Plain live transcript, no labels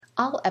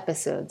All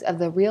episodes of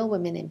the Real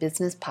Women in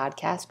Business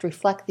podcast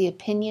reflect the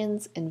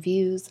opinions and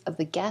views of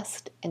the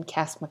guest and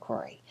Cass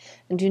McCrory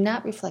and do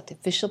not reflect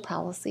official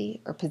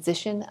policy or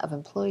position of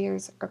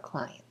employers or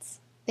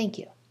clients. Thank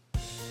you.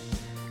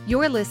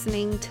 You're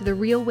listening to the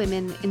Real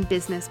Women in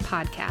Business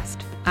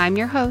podcast. I'm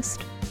your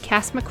host,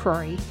 Cass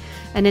McCrory,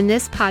 and in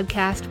this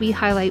podcast, we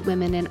highlight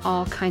women in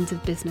all kinds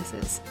of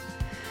businesses.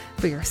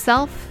 For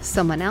yourself,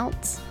 someone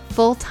else,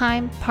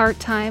 full-time,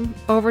 part-time,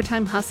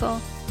 overtime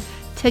hustle,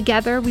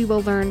 together, we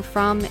will learn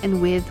from and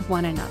with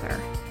one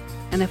another.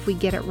 And if we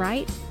get it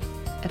right,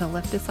 it'll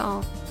lift us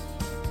all.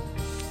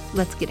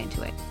 Let's get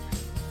into it.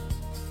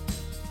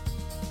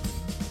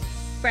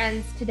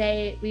 Friends,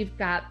 today we've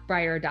got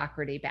Briar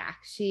Doherty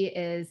back. She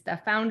is the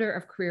founder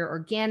of Career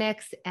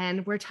Organics,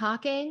 and we're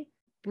talking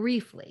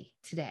briefly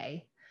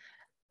today,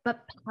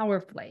 but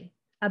powerfully,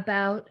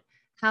 about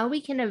how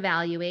we can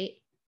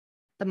evaluate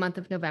the month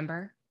of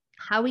November,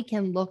 how we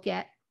can look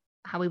at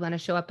how we want to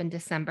show up in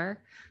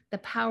December, the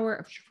power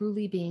of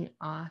truly being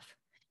off,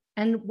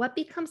 and what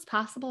becomes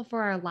possible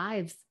for our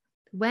lives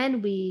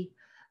when we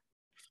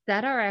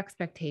set our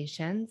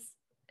expectations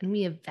and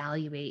we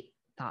evaluate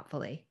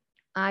thoughtfully.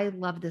 I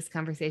love this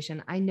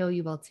conversation. I know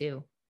you will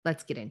too.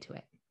 Let's get into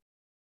it.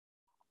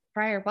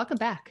 Briar, welcome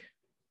back.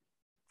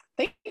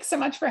 Thanks so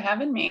much for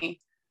having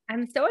me.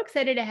 I'm so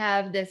excited to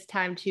have this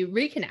time to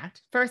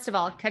reconnect. First of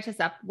all, catch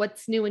us up.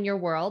 What's new in your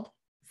world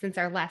since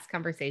our last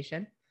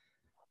conversation?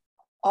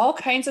 All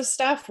kinds of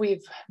stuff.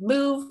 We've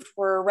moved,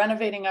 we're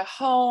renovating a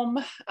home,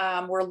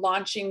 we're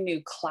launching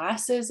new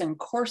classes and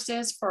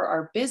courses for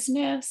our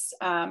business.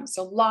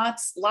 So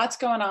lots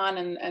going on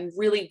and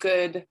really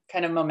good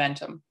kind of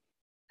momentum.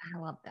 I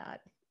love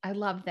that. I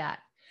love that.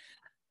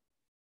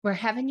 We're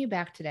having you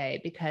back today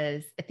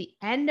because at the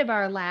end of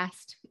our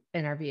last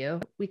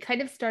interview, we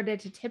kind of started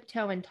to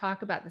tiptoe and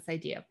talk about this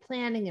idea of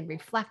planning and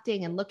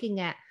reflecting and looking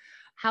at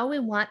how we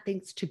want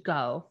things to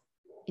go.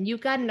 And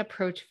you've got an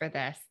approach for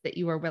this that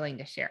you are willing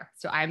to share.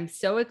 So I'm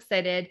so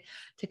excited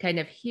to kind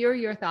of hear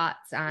your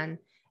thoughts on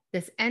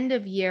this end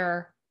of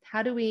year.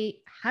 How do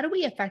we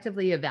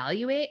effectively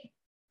evaluate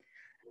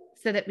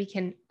so that we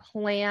can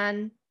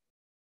plan,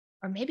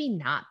 or maybe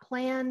not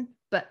plan,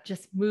 but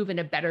just move in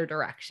a better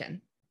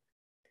direction?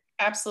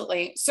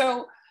 Absolutely.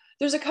 So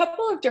there's a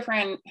couple of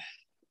different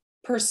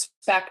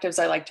perspectives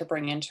I like to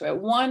bring into it.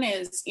 One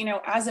is,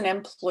 as an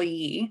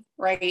employee,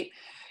 right?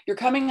 You're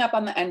coming up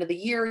on the end of the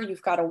year.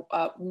 You've got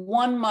a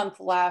 1 month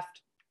left.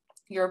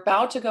 You're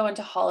about to go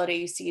into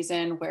holiday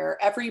season where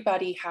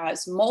everybody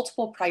has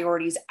multiple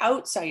priorities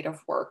outside of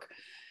work.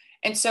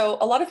 And so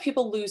a lot of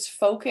people lose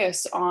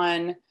focus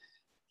on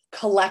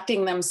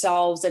collecting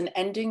themselves and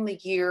ending the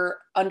year,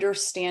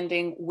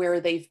 understanding where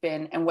they've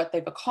been and what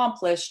they've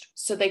accomplished,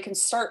 so they can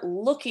start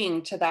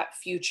looking to that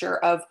future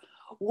of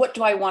what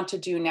do I want to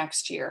do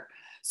next year?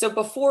 So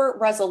before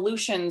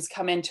resolutions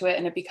come into it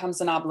and it becomes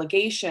an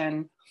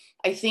obligation,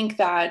 I think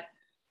that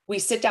we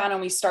sit down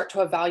and we start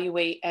to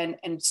evaluate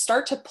and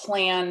start to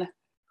plan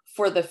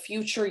for the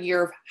future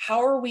year of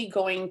how are we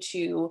going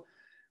to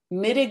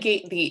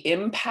mitigate the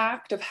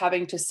impact of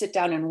having to sit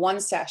down in one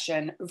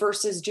session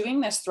versus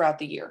doing this throughout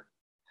the year.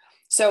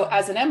 So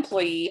as an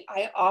employee,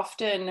 I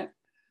often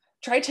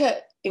try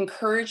to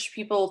encourage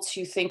people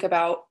to think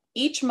about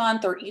each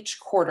month or each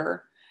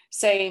quarter,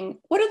 saying,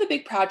 what are the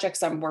big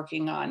projects I'm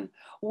working on?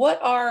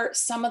 What are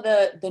some of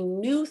the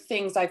new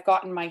things I've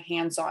gotten my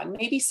hands on?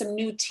 Maybe some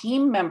new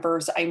team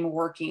members I'm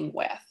working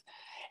with.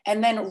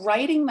 And then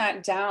writing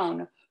that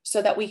down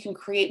so that we can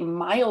create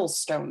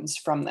milestones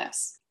from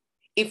this.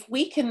 If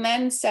we can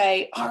then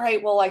say, all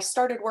right, well, I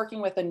started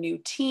working with a new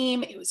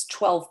team. It was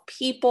 12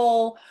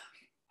 people.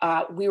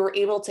 We were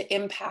able to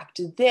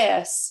impact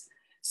this.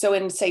 So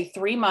in, say,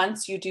 3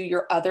 months, you do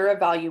your other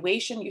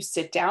evaluation, you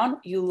sit down,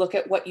 you look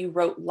at what you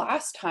wrote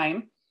last time,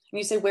 and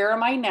you say, where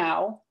am I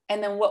now?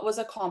 And then what was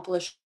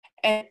accomplished?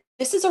 And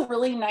this is a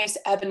really nice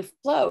ebb and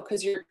flow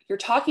because you're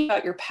talking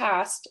about your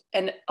past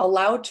and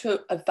allowed to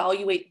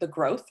evaluate the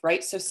growth,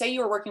 right? So say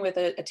you were working with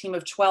a team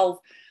of 12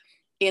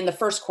 in the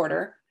first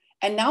quarter,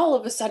 and now all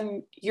of a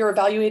sudden you're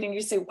evaluating,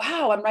 you say,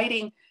 wow, I'm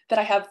writing that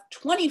I have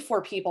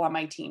 24 people on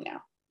my team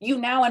now. You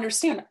now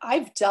understand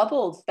I've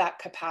doubled that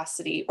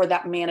capacity or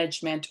that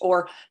management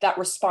or that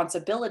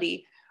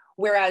responsibility.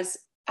 Whereas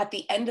at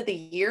the end of the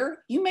year,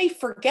 you may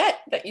forget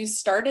that you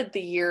started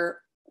the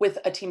year with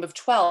a team of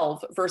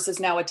 12 versus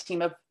now a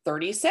team of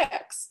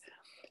 36.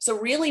 So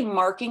really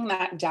marking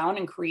that down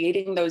and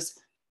creating those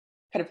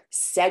kind of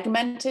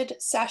segmented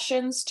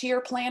sessions to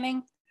your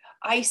planning,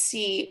 I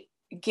see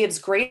gives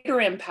greater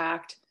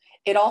impact.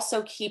 It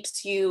also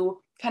keeps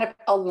you kind of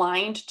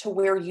aligned to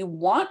where you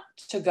want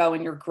to go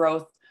in your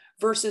growth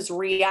versus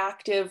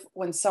reactive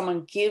when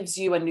someone gives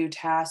you a new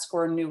task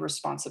or a new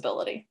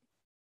responsibility.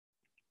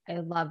 I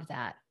love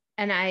that.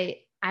 And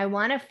I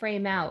want to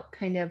frame out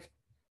kind of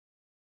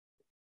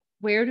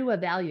where to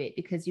evaluate,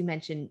 because you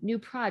mentioned new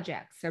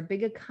projects or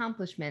big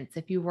accomplishments.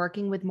 If you're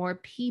working with more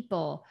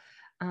people,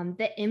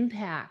 the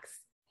impacts.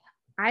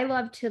 I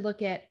love to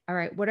look at, all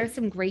right, what are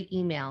some great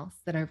emails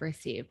that I've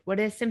received? What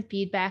is some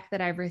feedback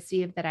that I've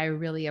received that I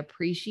really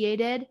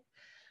appreciated?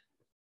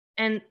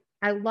 And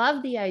I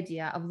love the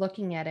idea of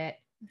looking at it.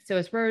 So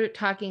as we're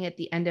talking at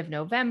the end of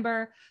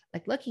November,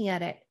 like looking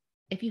at it,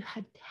 if you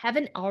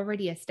haven't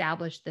already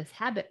established this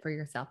habit for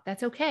yourself,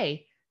 that's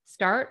okay.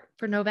 Start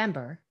for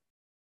November,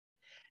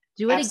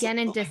 do it again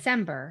in Absolutely.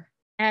 December,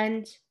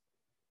 and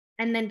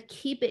then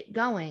keep it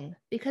going,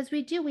 because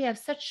we have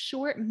such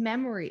short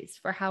memories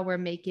for how we're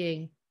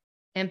making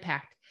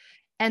impact.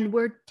 And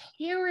we're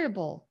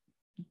terrible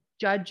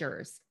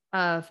judgers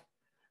of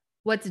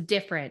what's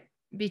different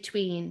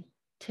between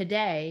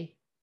today,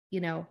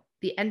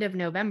 the end of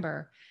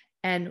November,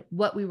 and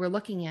what we were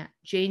looking at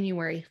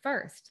January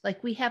 1st.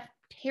 Like, we have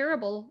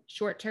terrible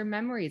short-term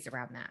memories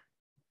around that.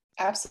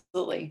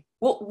 Absolutely.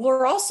 Well,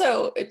 we're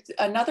also,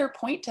 another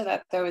point to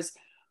that though, is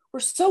we're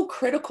so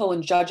critical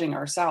in judging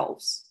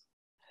ourselves.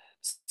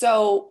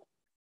 So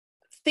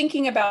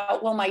thinking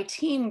about, well, my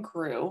team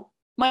grew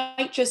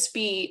might just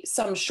be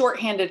some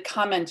shorthanded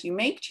comment you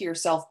make to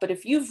yourself. But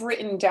if you've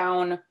written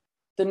down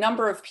the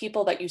number of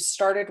people that you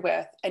started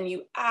with and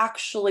you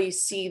actually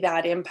see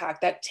that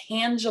impact, that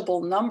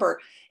tangible number,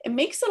 it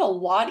makes it a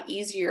lot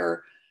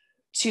easier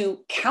to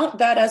count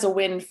that as a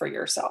win for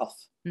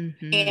yourself.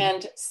 Mm-hmm.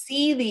 And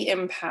see the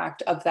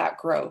impact of that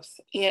growth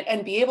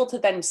and be able to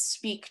then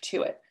speak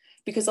to it.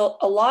 Because a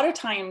lot of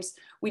times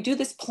we do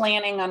this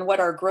planning on what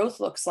our growth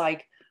looks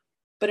like,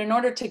 but in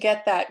order to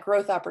get that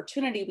growth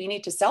opportunity, we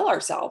need to sell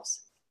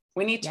ourselves.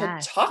 We need to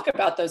talk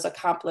about those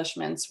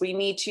accomplishments. We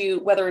need to,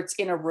 whether it's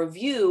in a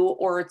review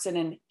or it's in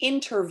an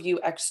interview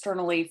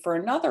externally for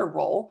another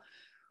role,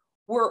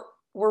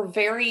 we're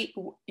very,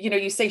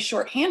 you say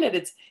shorthanded,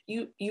 it's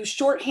you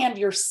shorthand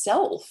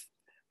yourself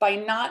by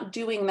not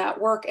doing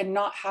that work and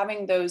not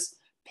having those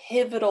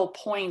pivotal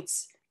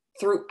points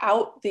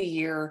throughout the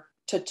year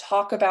to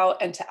talk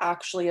about and to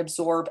actually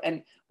absorb.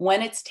 And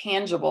when it's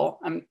tangible,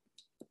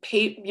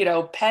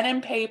 pen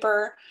and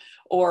paper,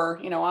 or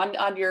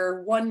on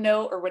your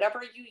OneNote or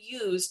whatever you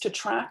use to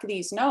track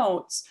these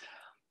notes,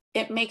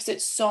 it makes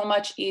it so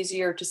much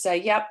easier to say,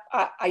 yep,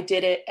 I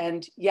did it.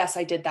 And yes,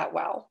 I did that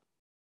well.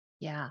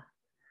 Yeah.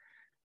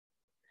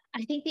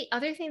 I think the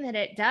other thing that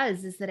it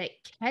does is that it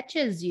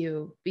catches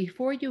you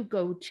before you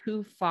go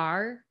too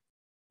far,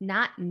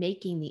 not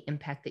making the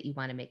impact that you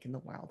want to make in the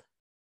world.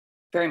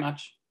 Very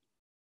much.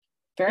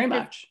 Very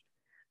much.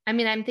 I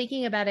mean, I'm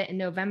thinking about it in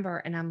November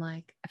and I'm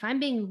like, if I'm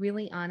being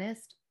really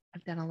honest,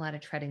 I've done a lot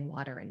of treading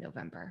water in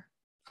November.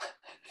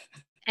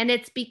 And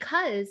it's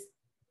because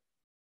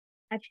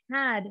I've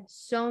had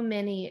so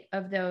many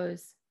of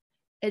those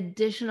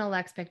additional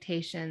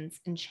expectations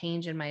and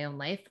change in my own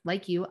life.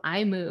 Like you,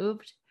 I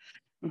moved.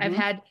 Mm-hmm. I've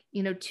had,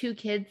 2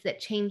 kids that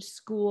changed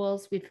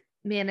schools. We've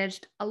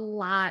managed a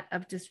lot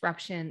of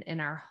disruption in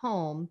our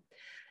home.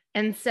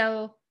 And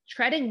so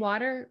treading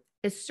water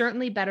is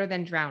certainly better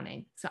than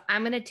drowning. So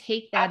I'm going to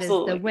take that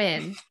Absolutely. as the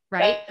win,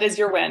 right? That is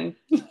your win.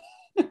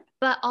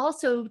 But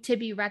also to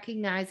be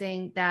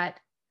recognizing that,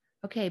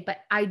 okay, but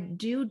I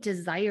do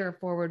desire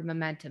forward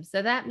momentum.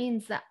 So that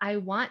means that I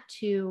want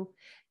to,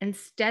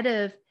 instead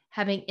of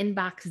having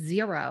inbox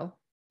 0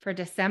 for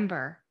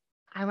December,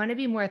 I want to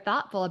be more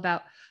thoughtful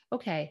about,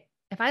 okay,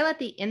 if I let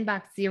the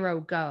inbox 0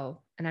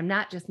 go and I'm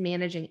not just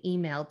managing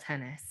email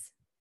tennis,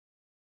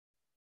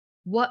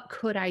 what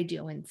could I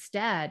do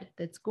instead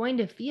that's going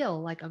to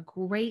feel like a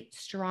great,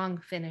 strong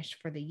finish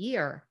for the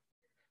year,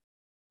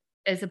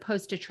 as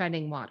opposed to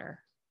treading water?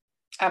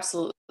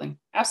 Absolutely.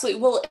 Absolutely.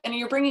 Well, and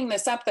you're bringing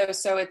this up though.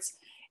 So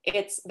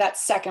it's that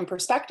second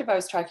perspective I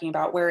was talking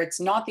about, where it's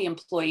not the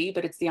employee,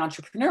 but it's the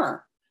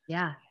entrepreneur.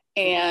 Yeah.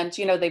 And,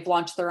 they've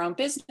launched their own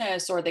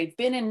business or they've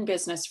been in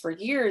business for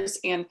years.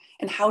 And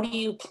how do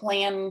you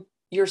plan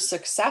your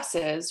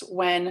successes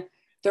when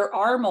there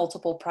are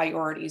multiple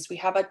priorities? We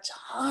have a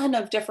ton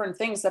of different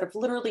things that have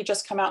literally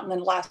just come out in the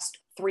last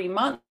 3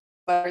 months,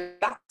 whether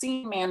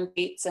vaccine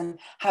mandates and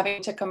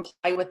having to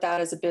comply with that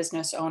as a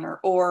business owner,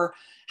 or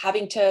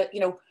having to,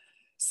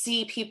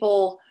 see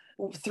people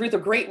through the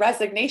great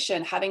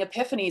resignation, having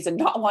epiphanies and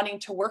not wanting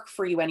to work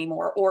for you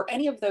anymore, or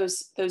any of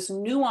those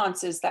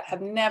nuances that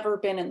have never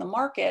been in the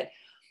market.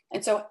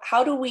 And so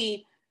how do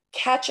we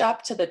catch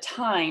up to the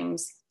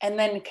times and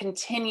then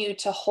continue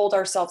to hold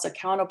ourselves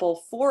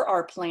accountable for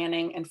our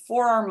planning and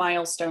for our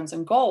milestones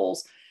and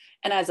goals?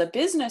 And as a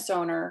business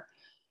owner,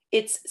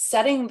 it's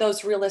setting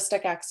those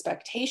realistic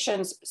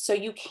expectations so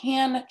you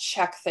can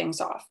check things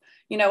off.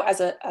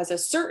 As a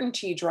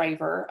certainty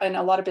driver, and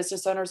a lot of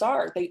business owners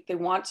are, they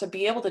want to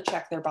be able to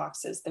check their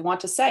boxes. They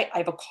want to say,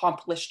 I've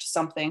accomplished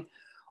something,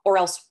 or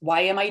else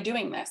why am I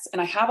doing this?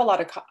 And I have a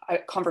lot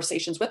of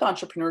conversations with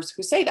entrepreneurs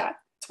who say that.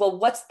 Well,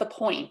 what's the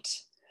point?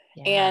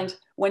 Yeah. And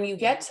when you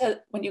get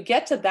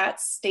to that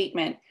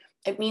statement,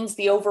 it means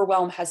the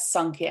overwhelm has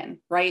sunk in,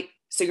 right?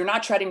 So you're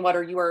not treading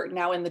water, you are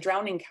now in the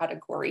drowning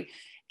category.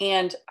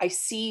 And I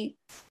see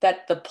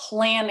that the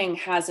planning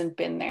hasn't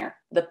been there.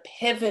 The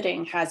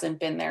pivoting hasn't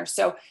been there.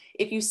 So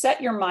if you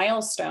set your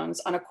milestones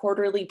on a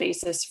quarterly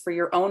basis for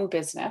your own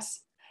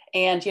business,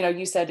 And,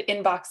 you said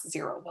inbox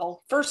zero.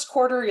 Well, first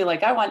quarter, you're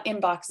like, I want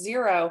inbox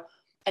zero.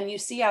 And you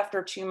see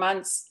after 2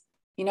 months,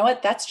 you know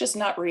what? That's just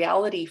not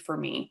reality for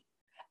me.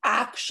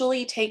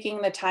 Actually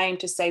taking the time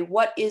to say,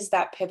 what is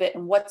that pivot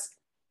and what's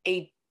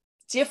a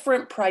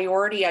different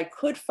priority I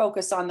could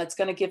focus on that's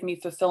going to give me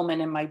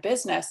fulfillment in my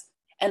business,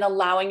 and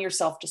allowing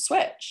yourself to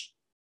switch.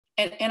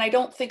 And I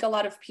don't think a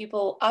lot of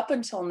people up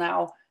until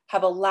now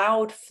have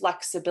allowed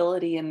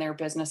flexibility in their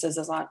businesses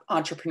as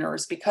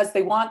entrepreneurs, because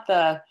they want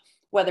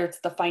whether it's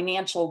the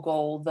financial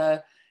goal,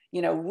 the,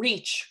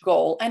 reach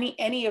goal,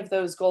 any of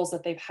those goals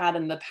that they've had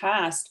in the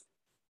past.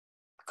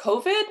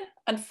 COVID,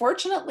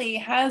 unfortunately,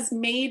 has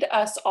made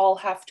us all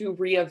have to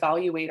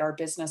reevaluate our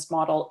business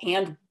model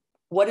and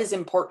what is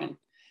important.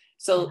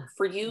 So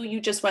for you, you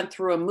just went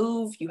through a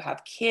move, you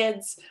have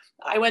kids.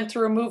 I went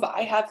through a move,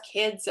 I have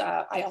kids.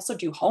 I also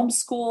do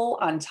homeschool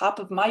on top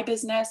of my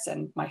business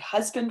and my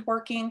husband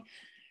working.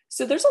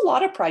 So there's a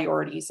lot of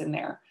priorities in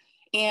there.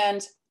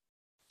 And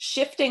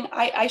shifting,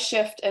 I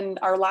shift. And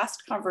our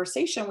last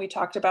conversation, we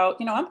talked about,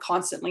 I'm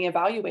constantly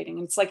evaluating.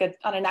 It's like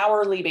on an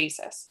hourly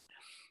basis.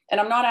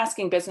 And I'm not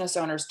asking business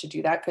owners to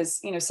do that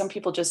because, some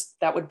people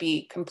that would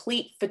be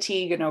complete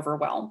fatigue and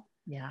overwhelm.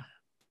 Yeah.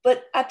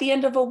 But at the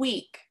end of a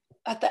week,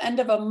 at the end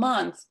of a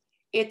month,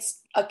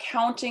 it's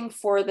accounting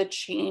for the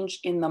change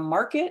in the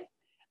market,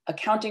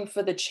 accounting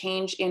for the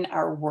change in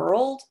our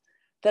world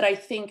that I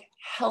think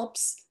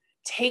helps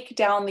take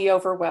down the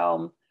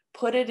overwhelm,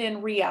 put it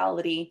in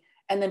reality,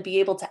 and then be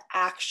able to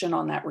action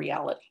on that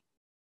reality.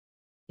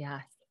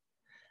 Yes.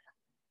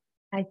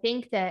 I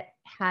think that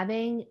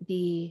having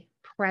the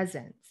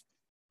presence,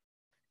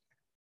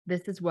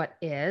 this is what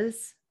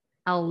is,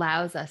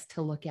 allows us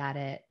to look at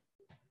it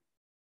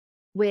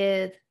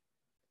with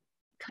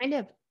kind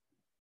of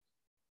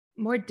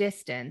more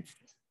distance.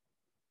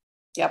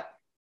 Yep.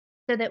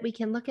 So that we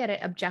can look at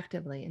it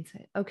objectively and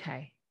say,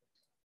 okay,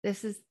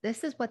 this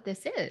is what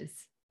this is.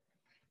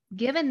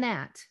 Given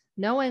that,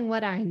 knowing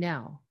what I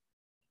know,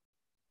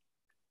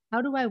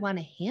 how do I want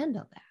to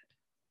handle that?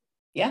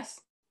 Yes.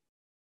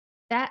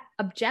 That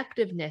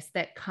objectiveness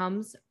that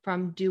comes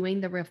from doing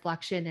the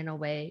reflection in a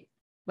way,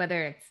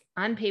 whether it's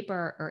on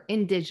paper or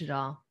in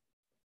digital,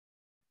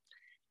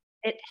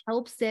 it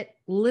helps it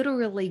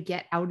literally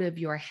get out of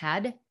your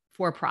head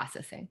for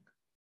processing.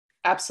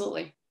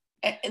 Absolutely.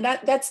 And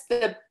that's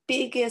the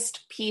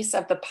biggest piece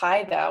of the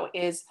pie, though,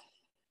 is,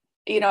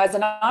 as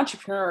an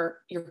entrepreneur,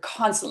 you're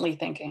constantly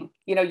thinking,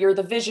 you're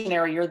the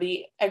visionary, you're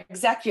the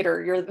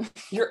executor,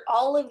 you're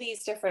all of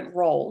these different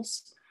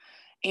roles,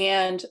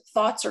 and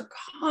thoughts are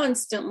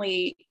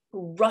constantly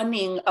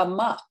running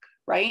amok,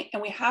 right?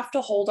 And we have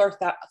to hold our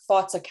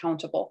thoughts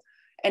accountable.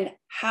 And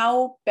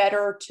how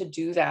better to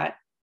do that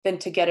than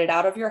to get it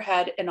out of your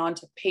head and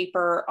onto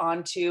paper,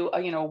 onto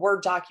a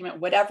Word document,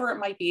 whatever it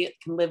might be. It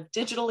can live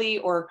digitally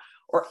or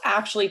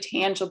actually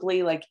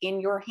tangibly, like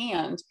in your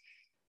hand.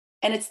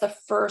 And it's the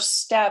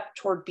first step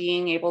toward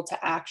being able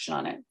to action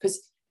on it.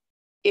 Because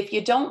if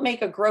you don't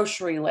make a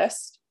grocery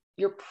list,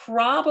 you're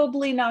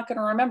probably not going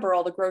to remember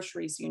all the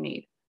groceries you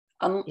need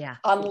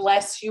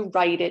unless you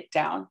write it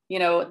down.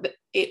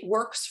 It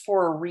works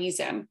for a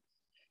reason.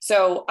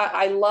 So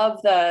I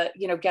love the,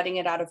 getting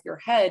it out of your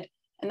head.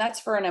 And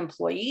that's for an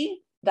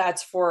employee,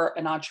 that's for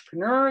an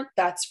entrepreneur,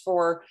 that's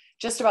for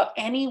just about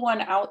anyone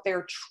out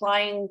there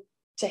trying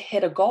to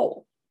hit a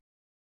goal.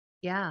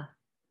 Yeah.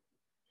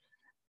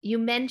 You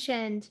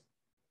mentioned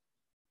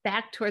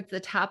back towards the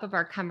top of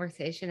our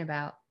conversation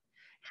about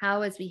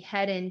how, as we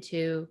head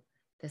into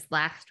this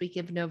last week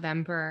of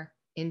November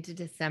into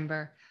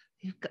December,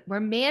 we're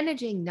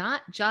managing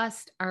not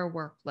just our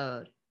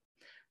workload,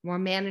 we're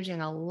managing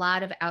a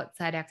lot of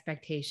outside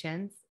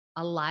expectations,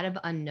 a lot of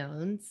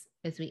unknowns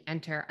as we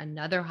enter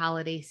another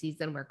holiday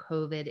season where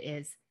COVID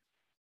is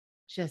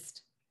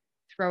just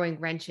throwing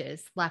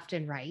wrenches left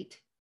and right.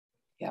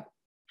 Yep.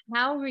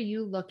 How are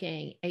you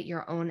looking at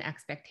your own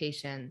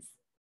expectations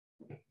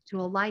to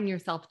align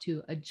yourself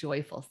to a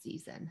joyful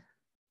season?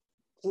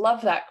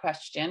 Love that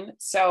question.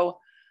 So,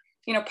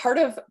 part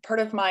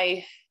of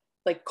my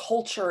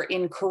culture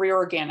in Career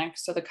Organics,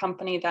 so the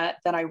company that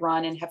I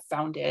run and have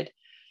founded,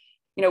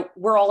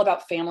 we're all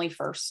about family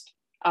first.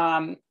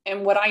 And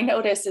what I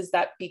notice is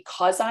that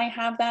because I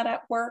have that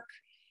at work,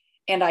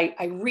 and I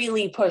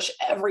really push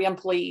every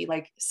employee,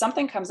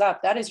 something comes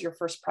up, that is your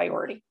first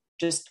priority.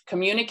 Just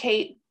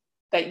communicate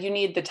that you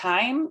need the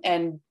time,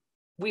 and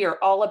we are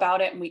all about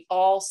it, and we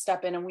all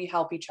step in and we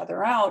help each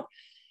other out.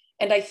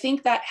 And I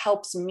think that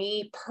helps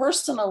me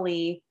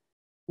personally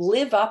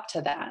live up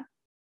to that.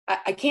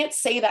 I can't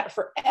say that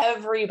for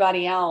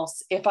everybody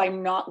else if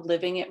I'm not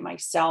living it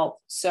myself.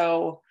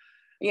 So,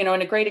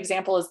 and a great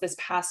example is this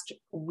past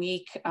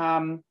week,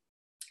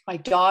 my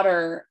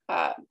daughter,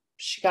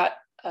 she got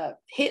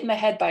hit in the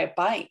head by a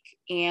bike,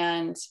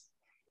 and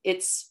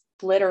it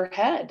split her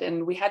head,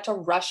 and we had to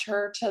rush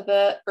her to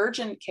the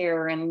urgent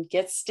care and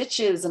get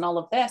stitches and all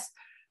of this.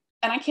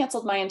 And I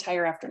canceled my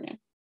entire afternoon.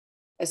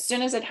 As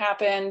soon as it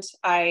happened,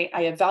 I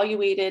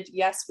evaluated,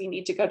 yes, we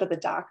need to go to the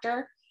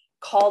doctor,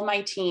 called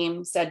my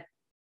team, said,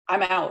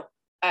 I'm out.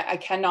 I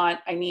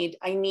cannot, I need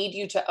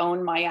you to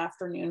own my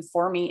afternoon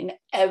for me. And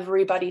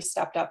everybody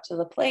stepped up to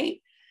the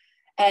plate.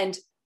 And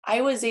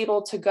I was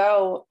able to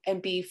go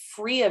and be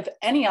free of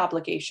any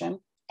obligation,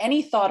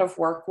 any thought of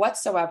work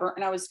whatsoever.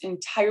 And I was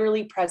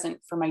entirely present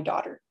for my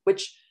daughter,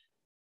 which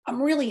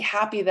I'm really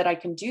happy that I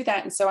can do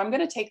that. And so I'm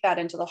going to take that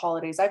into the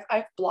holidays.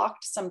 I've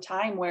blocked some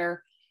time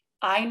where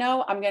I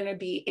know I'm going to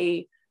be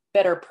a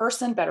better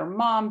person, better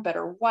mom,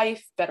 better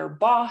wife, better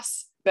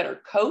boss, better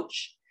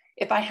coach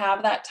if I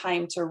have that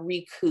time to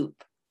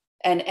recoup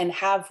and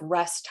have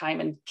rest time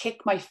and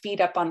kick my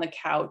feet up on the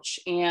couch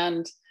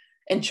and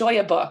enjoy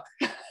a book.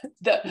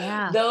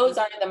 Those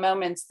are the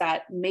moments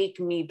that make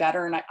me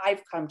better. And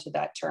I've come to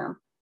that term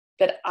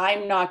that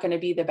I'm not going to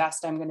be the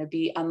best I'm going to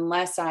be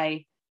unless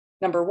I,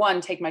 number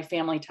one, take my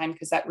family time,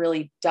 because that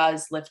really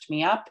does lift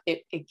me up.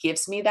 It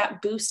gives me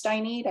that boost I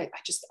need.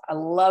 I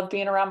love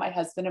being around my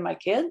husband and my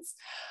kids.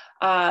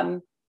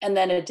 And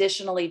then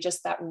additionally,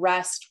 just that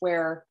rest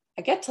where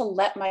I get to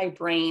let my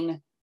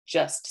brain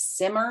just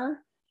simmer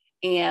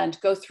and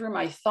go through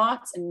my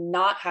thoughts and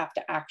not have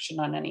to action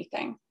on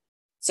anything.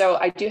 So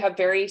I do have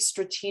very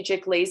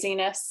strategic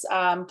laziness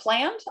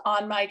planned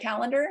on my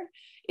calendar.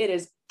 It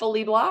is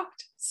fully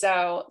blocked.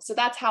 So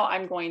that's how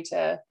I'm going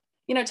to,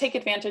 take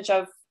advantage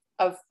of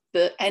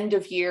the end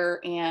of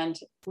year and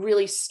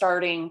really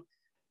starting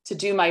to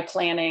do my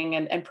planning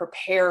and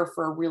prepare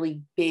for a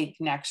really big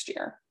next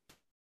year.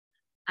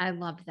 I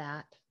love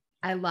that.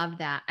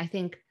 I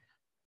think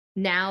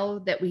now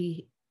that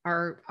we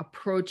are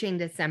approaching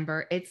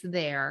December, it's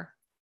there.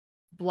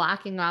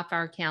 Blocking off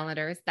our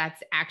calendars.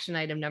 That's action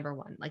item number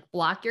one. Like,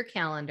 block your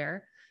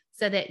calendar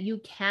so that you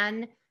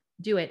can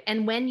do it.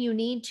 And when you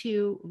need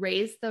to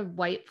raise the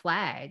white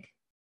flag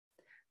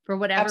for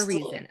whatever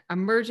Absolutely. reason,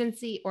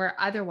 emergency or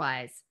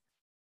otherwise.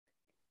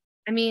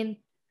 I mean,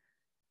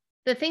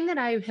 the thing that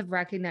I have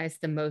recognized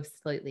the most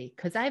lately,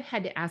 because I've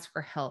had to ask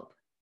for help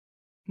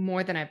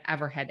more than I've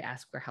ever had to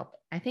ask for help,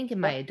 I think, in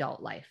my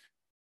adult life.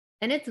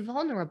 And it's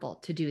vulnerable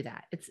to do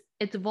that.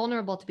 It's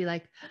vulnerable to be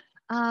like,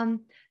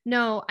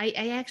 no, I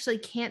actually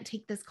can't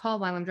take this call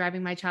while I'm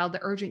driving my child to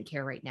urgent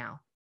care right now.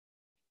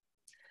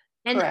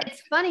 And Correct.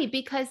 It's funny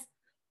because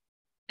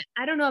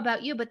I don't know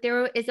about you, but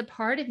there is a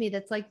part of me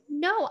that's like,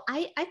 no,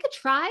 I could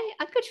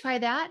try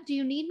that. Do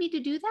you need me to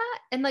do that?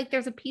 And like,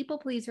 there's a people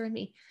pleaser in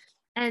me.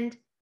 And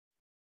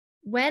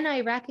when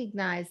I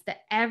recognize that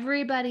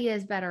everybody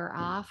is better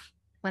off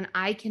when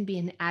I can be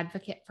an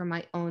advocate for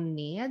my own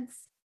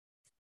needs,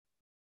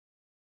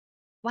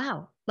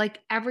 wow, like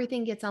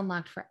everything gets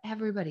unlocked for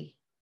everybody.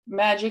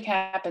 Magic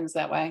happens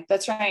that way.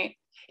 That's right.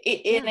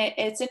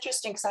 It's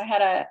interesting because I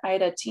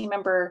had a team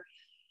member.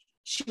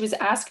 She was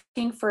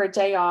asking for a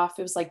day off.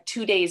 It was like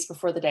 2 days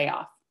before the day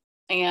off.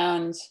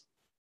 And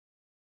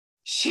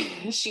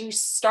she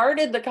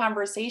started the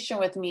conversation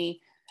with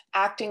me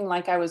acting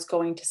like I was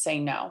going to say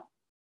no.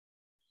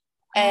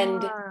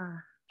 And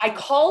I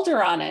called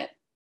her on it.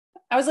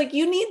 I was like,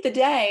 you need the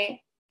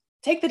day,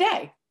 take the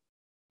day.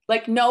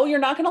 Like, no, you're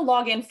not going to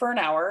log in for an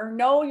hour.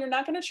 No, you're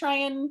not going to try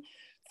and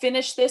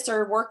finish this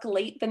or work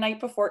late the night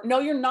before. No,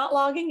 you're not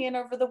logging in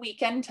over the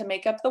weekend to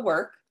make up the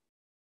work.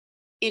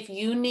 If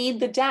you need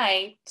the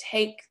day,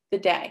 take the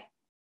day.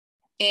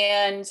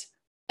 And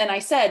I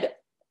said,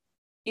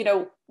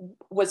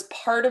 was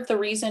part of the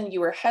reason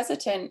you were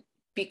hesitant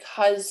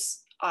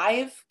because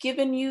I've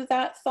given you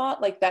that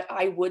thought, like that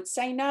I would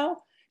say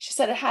no? She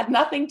said it had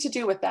nothing to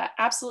do with that.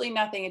 Absolutely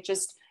nothing.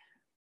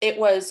 It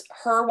was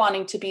her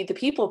wanting to be the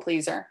people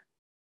pleaser.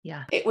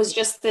 Yeah. It was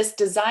just this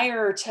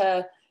desire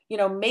to,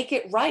 make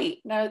it right.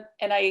 Now,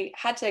 and I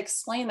had to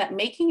explain that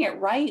making it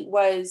right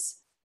was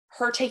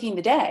her taking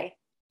the day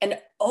and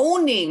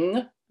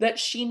owning that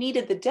she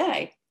needed the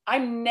day.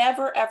 I'm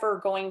never, ever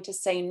going to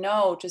say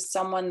no to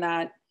someone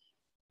that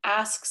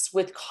asks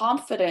with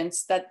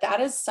confidence that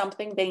that is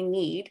something they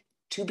need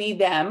to be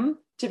them,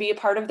 to be a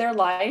part of their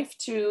life,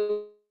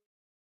 to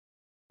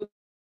be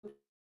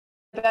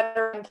the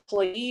better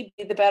employee,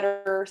 be the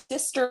better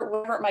sister,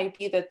 whatever it might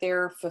be that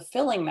they're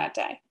fulfilling that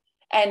day.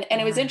 And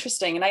it was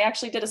interesting. And I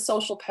actually did a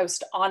social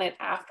post on it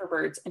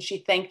afterwards, and she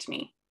thanked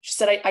me. She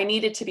said, I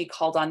needed to be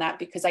called on that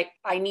because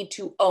I need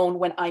to own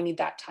when I need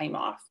that time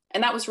off.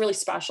 And that was really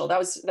special. That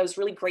was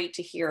really great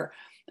to hear.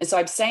 And so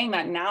I'm saying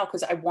that now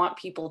because I want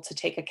people to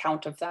take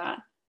account of that.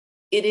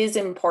 It is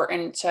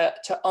important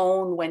to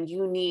own when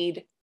you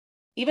need,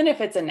 even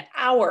if it's an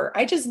hour,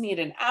 I just need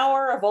an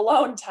hour of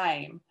alone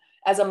time.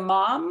 As a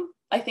mom,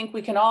 I think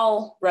we can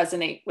all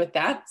resonate with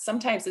that.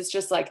 Sometimes it's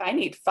just like, I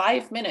need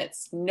 5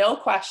 minutes, no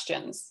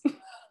questions.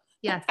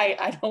 Yes.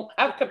 I don't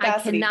have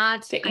capacity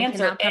to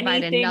answer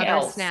provide anything another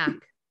else. snack.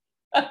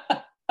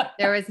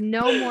 There is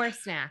no more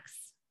snacks.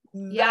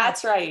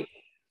 That's right.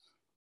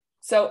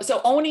 So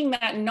owning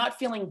that and not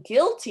feeling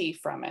guilty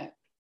from it.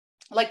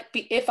 Like,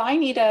 if I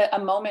need a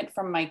moment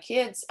from my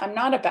kids, I'm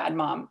not a bad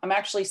mom. I'm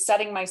actually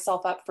setting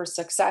myself up for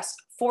success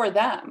for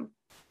them.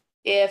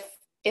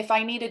 If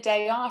I need a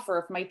day off, or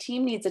if my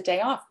team needs a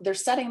day off, they're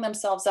setting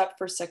themselves up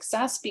for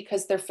success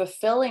because they're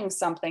fulfilling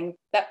something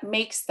that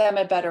makes them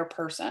a better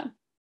person.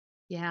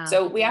 Yeah.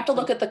 So we have to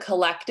look at the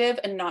collective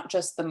and not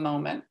just the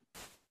moment.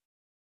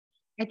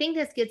 I think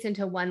this gets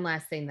into one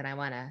last thing that I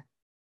want to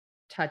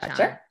touch on,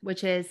 Sure.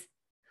 which is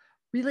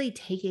really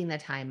taking the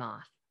time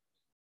off.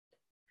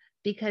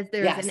 Because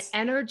there's Yes.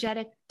 an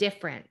energetic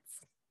difference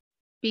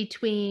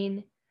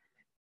between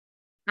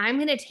I'm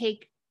going to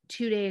take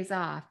 2 days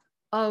off.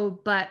 Oh,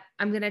 but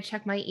I'm going to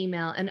check my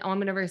email and I'm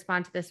going to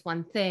respond to this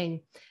one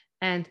thing.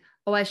 And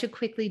I should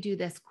quickly do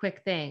this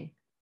quick thing.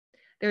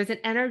 There's an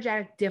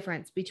energetic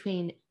difference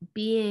between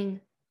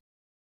being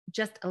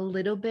just a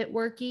little bit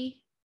worky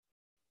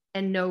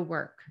and no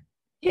work.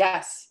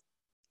 Yes.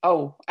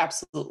 Oh,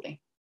 absolutely.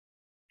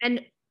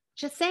 And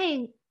just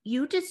saying,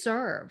 you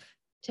deserve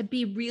to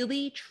be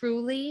really,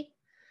 truly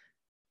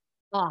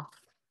off.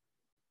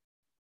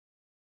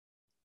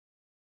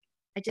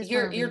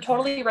 You're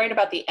totally right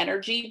about the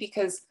energy,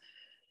 because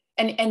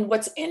and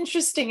what's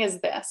interesting is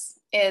this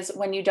is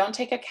when you don't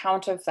take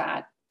account of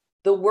that,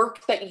 the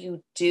work that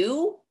you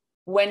do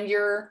when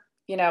you're,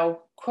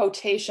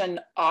 quotation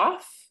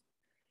off,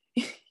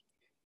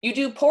 you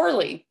do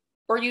poorly,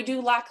 or you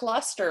do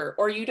lackluster,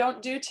 or you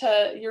don't do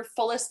to your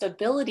fullest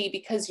ability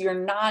because you're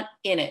not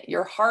in it.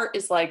 Your heart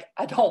is like,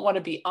 I don't want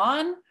to be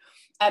on.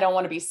 I don't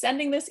want to be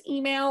sending this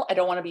email. I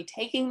don't want to be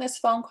taking this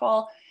phone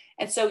call.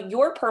 And so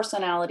your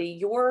personality,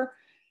 your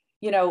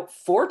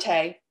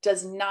forte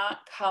does not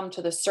come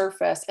to the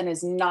surface and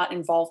is not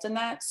involved in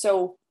that.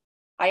 So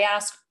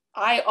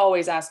I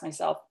always ask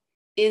myself,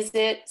 is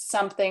it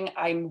something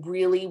I'm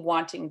really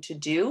wanting to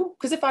do?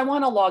 Because if I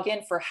want to log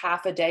in for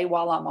half a day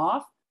while I'm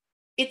off,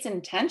 it's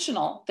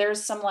intentional.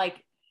 There's some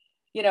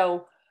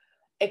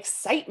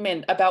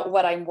excitement about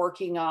what I'm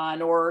working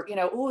on, or,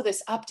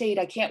 this update,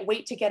 I can't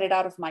wait to get it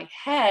out of my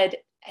head.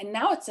 And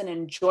now it's an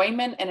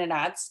enjoyment and it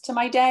adds to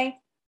my day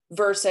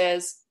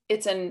versus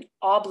it's an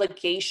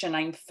obligation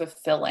I'm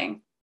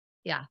fulfilling.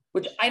 Yeah.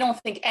 Which I don't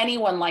think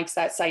anyone likes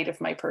that side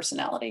of my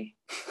personality.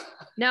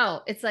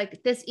 No, it's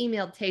like, this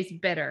email tastes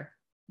bitter.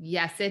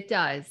 Yes, it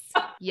does.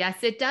 Yes,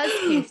 it does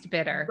taste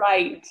bitter.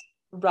 Right.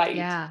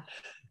 Yeah.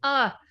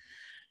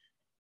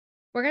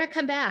 We're going to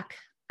come back.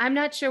 I'm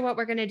not sure what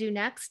we're going to do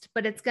next,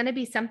 but it's going to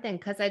be something,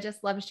 because I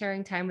just love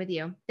sharing time with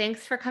you.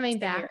 Thanks for coming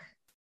back.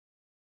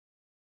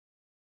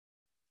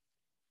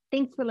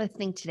 Thanks for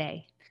listening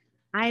today.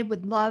 I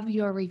would love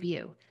your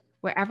review.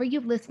 Wherever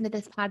you've listened to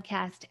this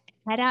podcast,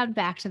 head on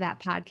back to that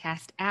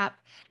podcast app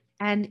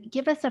and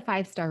give us a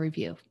 5-star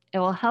review. It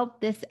will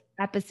help this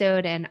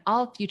episode and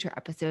all future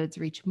episodes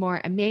reach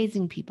more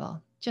amazing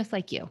people just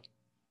like you.